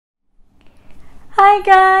Hi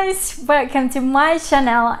guys, welcome to my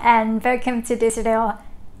channel and welcome to this video.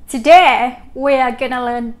 Today we are gonna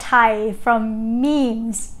learn Thai from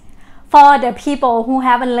memes. For the people who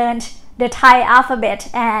haven't learned the Thai alphabet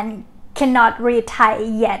and cannot read Thai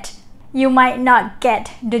yet, you might not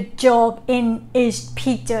get the joke in each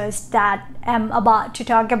pictures that I'm about to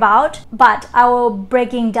talk about, but I will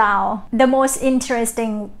breaking down the most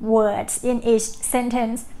interesting words in each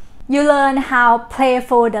sentence. You learn how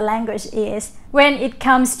playful the language is when it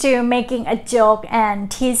comes to making a joke and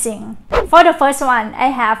teasing. For the first one, I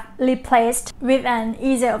have replaced with an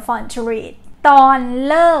easier font to read. ตอน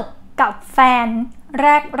เลิกกับแฟนแ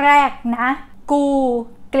รกๆนะกู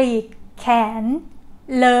กรีดแขน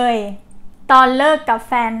เลยตอนเลิกกับแ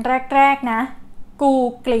ฟนแรกๆนะกู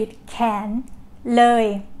กรีดแขนเลย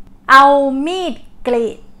เอามีดกรี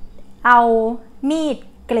ดเอามีด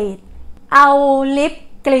กรีดเอาลิป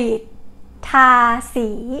กรีดทาสี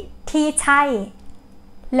ที่ใช่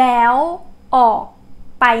แล้วออก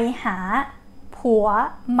ไปหาผัว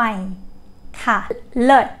ใหม่ค่ะเ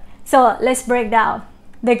ลิศ so let's break down.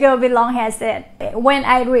 The girl with long hair said, when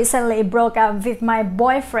I recently broke up with my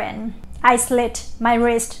boyfriend, I slit my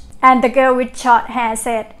wrist. And the girl with short hair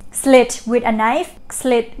said, slit with a knife,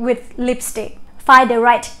 slit with lipstick, find the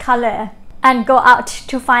right color, and go out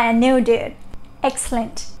to find a new dude.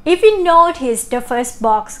 Excellent. If you notice the first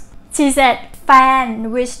box, she said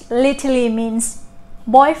fan, which literally means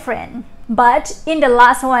boyfriend. But in the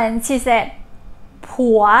last one, she said ผั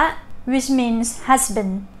ว, which means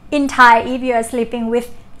husband. In Thai, if you are sleeping with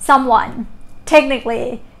someone,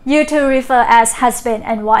 technically, you two refer as husband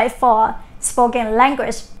and wife for spoken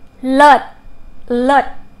language. เลิศ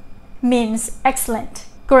means excellent,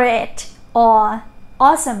 great, or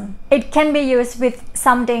awesome. It can be used with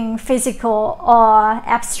something physical or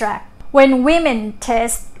abstract. When women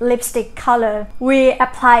test lipstick color, we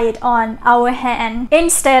apply it on our hand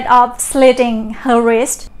instead of slitting her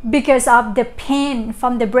wrist because of the pain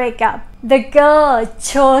from the breakup. The girl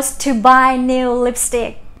chose to buy new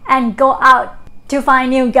lipstick and go out to find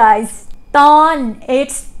new guys. ตอน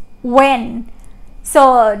it's when. So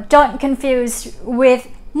don't confuse with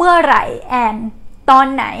เมื่อไหร่ and ตอน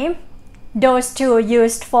ไหน. Those two are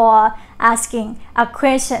used for asking a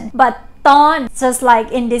question, but ตอน just like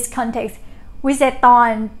in this context, we say ตอ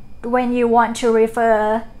น when you want to refer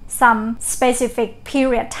some specific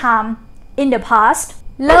period time in the past.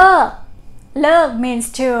 เลิก means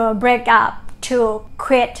to break up, to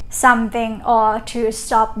quit something or to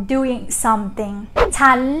stop doing something.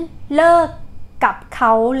 ฉันเลิกกับเข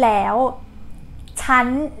าแล้วฉัน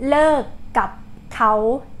เลิกกับเขา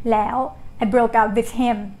แล้ว I broke up with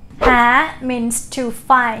him. หา means to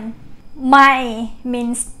find. ใหม่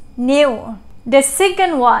means new. The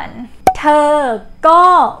second one, เธอก็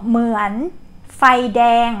เหมือนไฟแด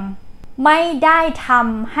งไม่ได้ท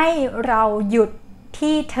ำให้เราหยุด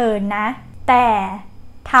ที่เธอนะแต่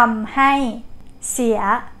ทำให้เสีย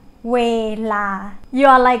เวลา You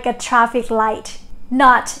are like a traffic light,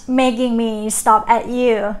 not making me stop at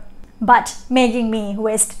you, but making me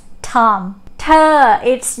waste time. เธอ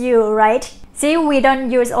it's you, right? See, we don't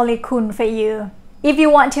use only คุณ for you. If you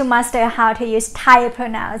want to master how to use Thai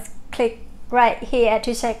pronouns, click right here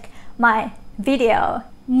to check my video.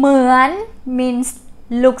 เหมือน means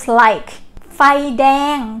looks like. ไฟแด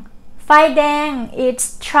ง it's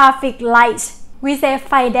traffic light. We say ไ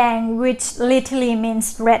ฟแดง which literally means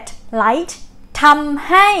red light. ทำใ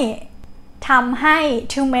ห้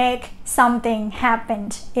to make something happen.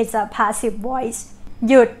 It's a passive voice.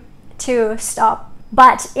 หยุด to stop.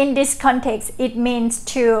 But in this context, it means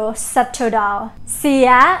to settle down. เสีย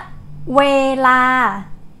เวลา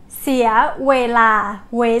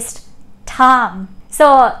waste time. So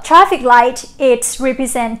traffic light, it's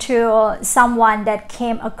represent to someone that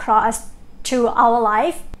came across to our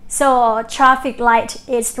life. So traffic light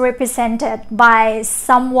is represented by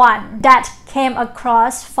someone that came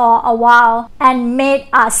across for a while and made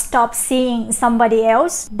us stop seeing somebody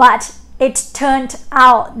else. But it turned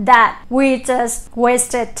out that we just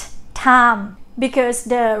wasted time because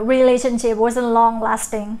the relationship wasn't long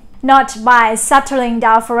lasting. Not by settling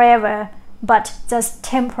down forever, but just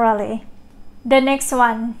temporarily. The next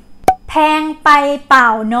one, แพงไปเปล่า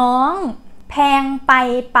น้อง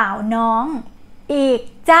อีก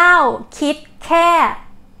เจ้าคิดแค่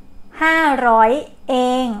500เอ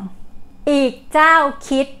งอีกเจ้า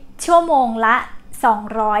คิดชั่วโมงละ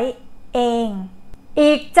200เอง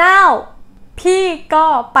อีกเจ้าพี่ก็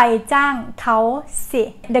ไปจ้างเขาสิ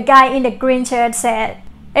The guy in the green shirt said,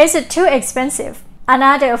 is it too expensive?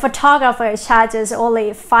 Another photographer charges only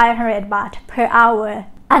 500 baht per hour.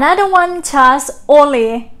 Another one charges only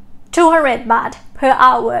 200 baht per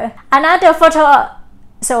hour. Another photo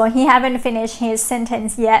so he haven't finished his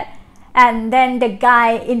sentence yet, and then the guy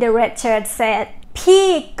in the red shirt said พี่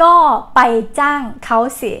ก็ไปจ้างเขา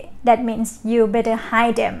สิ that means you better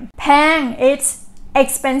hire them แพง it's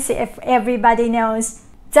expensive, everybody knows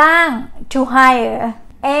จ้าง to hire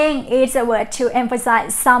เอง is a word to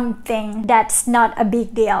emphasize something that's not a big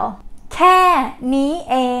deal แค่นี้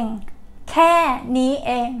เองแค่นี้เ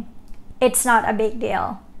อง it's not a big deal.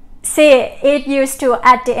 See, it used to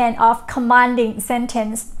at the end of commanding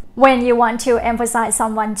sentence when you want to emphasize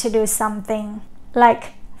someone to do something, like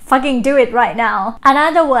fucking do it right now.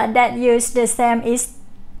 Another word that use the same is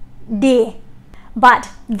the, but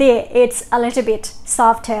the it's a little bit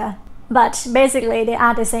softer, but basically they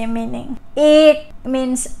are the same meaning. อีก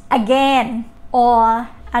means again or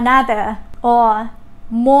another or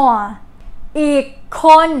more. อีกค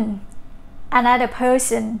น another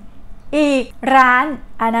person. อีกร้าน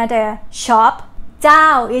another shop. เจ้า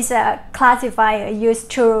is a classifier used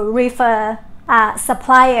to refer a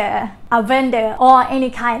supplier, a vendor, or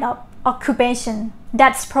any kind of occupation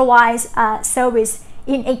that provides a service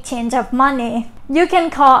in exchange of money. You can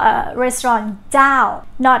call a restaurant เจ้า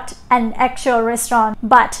not an actual restaurant,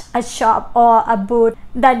 but a shop or a booth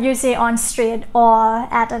that you see on street or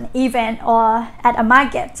at an event or at a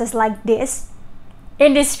market, just like this. In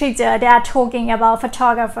this picture, they are talking about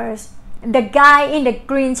photographers. The guy in the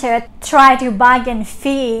green shirt tried to bargain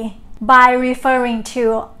fee by referring to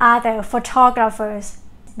other photographers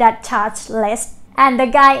that charge less. And the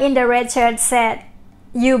guy in the red shirt said,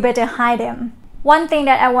 you better hire them. One thing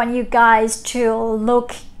that I want you guys to look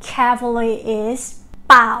carefully is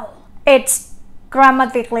เปล่า it's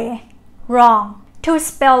grammatically wrong to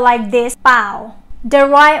spell like this เปล่า the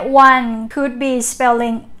right one could be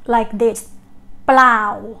spelling like this เปล่า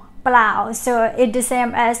เปล่า so it's the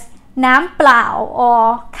same as น้ำเปล่า or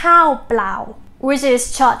ข้าวเปล่า which is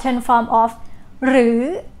shortened form of หรือ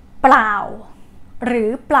เปล่า หรื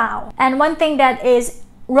อเปล่า and one thing that is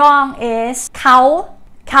wrong is เข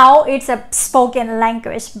า it's a spoken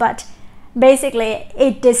language, but basically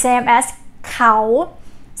it's the same as เขา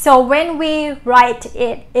so when we write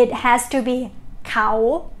it, it has to be เขา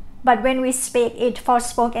but when we speak it for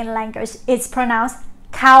spoken language, it's pronounced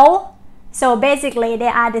เขา so basically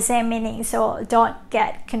they are the same meaning, so don't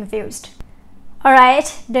get confused. Alright,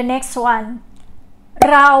 the next one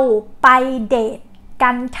เราไปเดท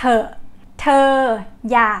กันเถอะเธอ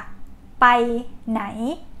อยากไปไหน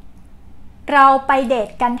เราไปเดท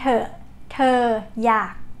กันเถอะเธออยา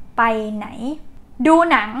กไปไหนดู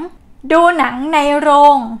หนังดูหนังในโร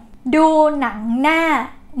งดูหนังหน้า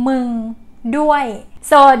มึงด้วย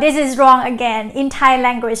so this is wrong again. In Thai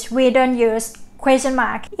language we don't use question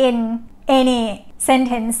mark in any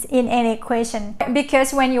sentence in any question because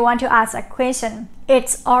when you want to ask a question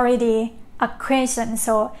it's already a question,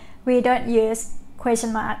 so we don't use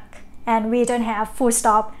question mark and we don't have full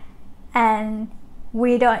stop and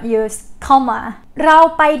we don't use comma เรา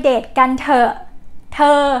ไปเดทกันเถอะเธ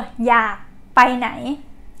ออยากไปไหน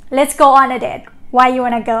let's go on a date. Why you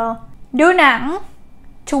wanna go ดูหนัง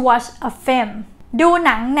to watch a film ดูห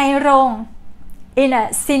นังในโรง in a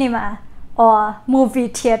cinema or movie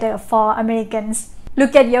theater for Americans.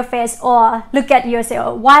 Look at your face or look at yourself.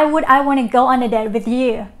 Why would I want to go on a date with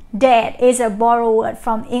you? Date is a borrowed word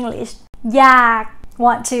from English. อยาก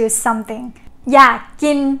want to something. อยาก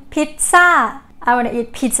กินพิซซ่าI want to eat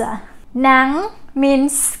pizza. หนัง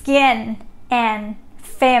means skin and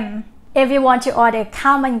film. If you want to order ข้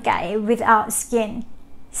าวมันไก่ without skin,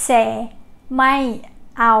 say ไม่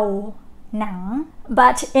เอาหนัง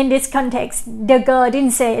But in this context, the girl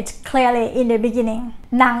didn't say it clearly in the beginning.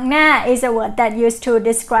 หนังหน้า is a word that used to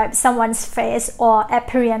describe someone's face or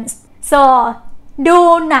appearance. So ดู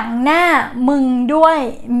หนังหน้ามึงด้วย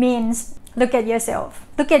means look at yourself.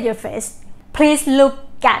 Look at your face. Please look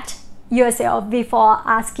at yourself before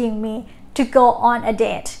asking me to go on a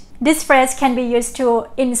date. This phrase can be used to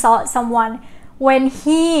insult someone when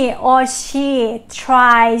he or she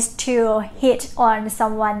tries to hit on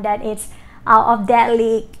someone that is out of that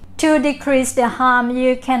league. To decrease the harm,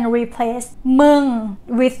 you can replace มึง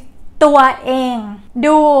with ตัวเอง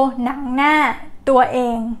ดูหนังหน้าตัวเอ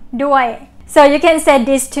งด้วย So you can say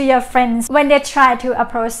this to your friends when they try to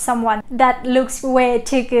approach someone that looks way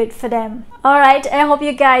too good for them. Alright, I hope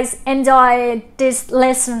you guys enjoyed this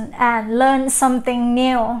lesson and learned something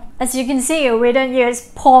new. As you can see, we don't use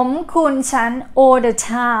ผมคุณฉัน all the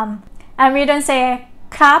time. And we don't say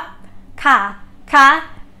ครับค่ะคะ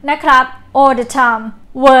นะครับ all the time.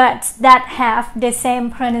 words that have the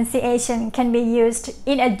same pronunciation can be used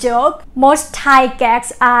in a joke. Most Thai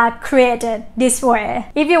gags are created this way.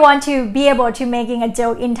 If you want to be able to making a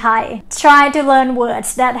joke in Thai, try to learn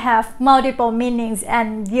words that have multiple meanings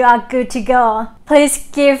and you are good to go. Please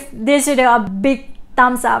give this video a big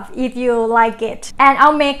thumbs up if you like it, and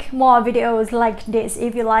I'll make more videos like this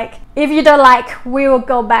if you like. If you don't like, we will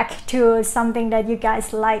go back to something that you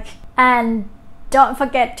guys like. And don't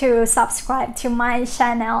forget to subscribe to my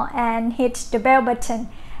channel and hit the bell button,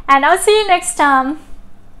 and I'll see you next time.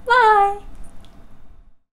 Bye.